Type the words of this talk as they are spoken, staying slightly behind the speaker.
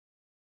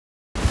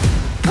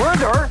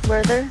Werther!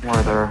 Werther?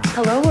 Werther.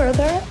 Hello,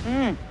 Werther?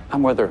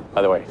 I'm Werther,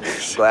 by the way.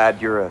 Glad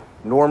you're a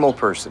normal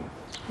person.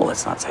 Well,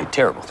 let's not say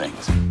terrible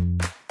things.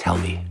 Tell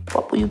me,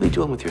 what will you be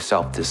doing with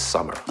yourself this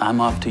summer?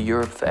 I'm off to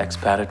Europe for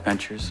expat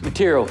adventures.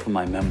 Material for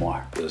my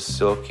memoir. The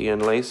silky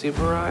and lacy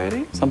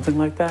variety? Something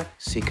like that.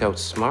 Seek out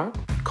smart,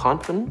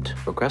 confident,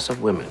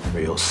 progressive women.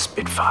 Real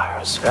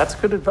spitfires. That's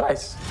good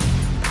advice.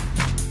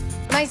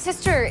 My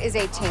sister is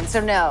 18,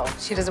 so no,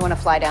 she doesn't want to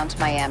fly down to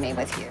Miami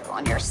with you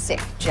on your sick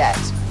jet.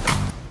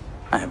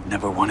 I have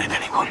never wanted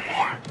anyone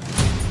more.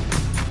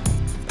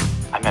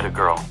 I met a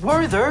girl.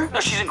 Werther? No,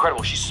 she's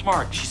incredible. She's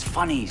smart. She's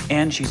funny.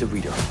 And she's a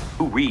reader.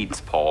 Who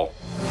reads, Paul?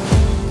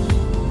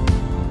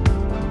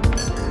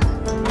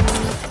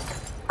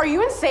 Are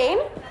you insane?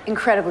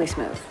 Incredibly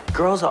smooth.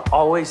 Girls are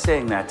always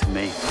saying that to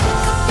me.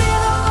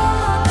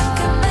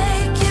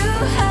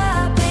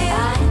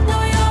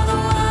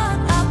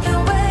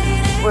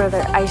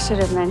 Werther, I should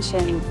have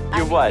mentioned You're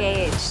I'm what?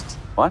 engaged.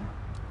 What?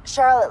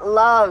 Charlotte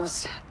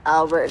loves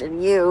Albert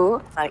and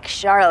you, like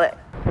Charlotte.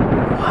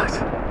 What?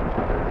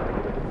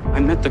 I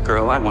met the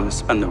girl I want to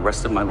spend the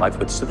rest of my life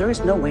with, so there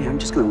is no way I'm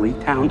just going to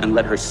leave town and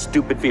let her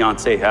stupid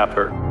fiancé have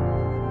her.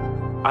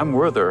 I'm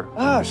Werther.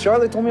 Ah,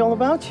 Charlotte told me all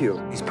about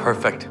you. He's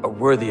perfect, a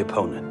worthy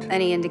opponent.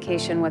 Any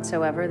indication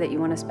whatsoever that you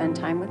want to spend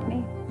time with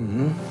me?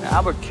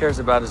 Albert cares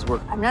about his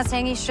work. I'm not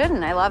saying he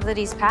shouldn't. I love that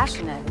he's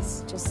passionate.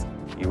 It's just...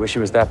 You wish he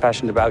was that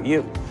passionate about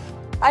you.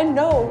 I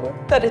know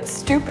that it's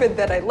stupid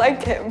that I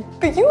like him,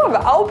 but you have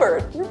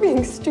Albert. You're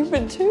being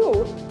stupid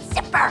too.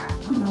 Zipper! I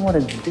don't know what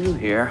to do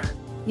here.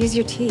 Use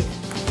your teeth.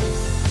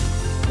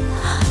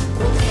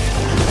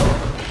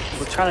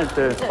 We're trying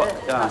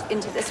to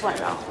Into this one.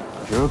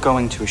 You're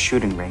going to a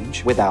shooting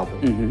range with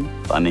Albert.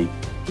 Funny.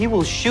 He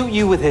will shoot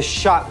you with his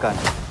shotgun.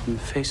 In the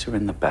face or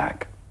in the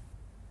back?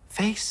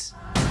 Face.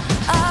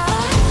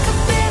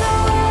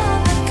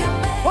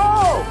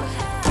 Whoa!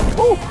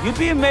 Oh, you'd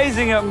be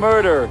amazing at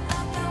murder.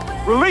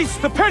 Release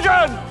the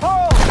pigeon!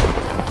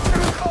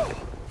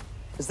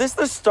 Is this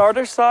the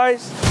starter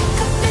size?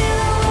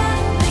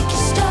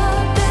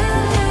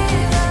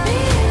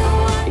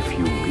 If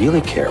you really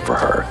care for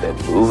her, then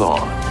move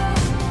on.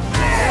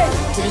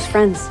 We're just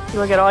friends. You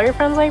look at all your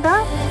friends like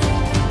that?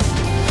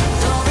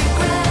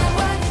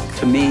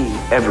 To me,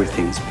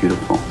 everything's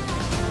beautiful.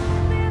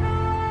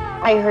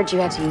 I heard you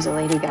had to use a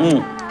lady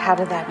gun. How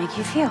did that make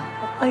you feel?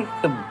 Like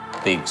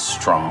a big,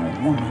 strong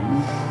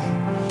woman.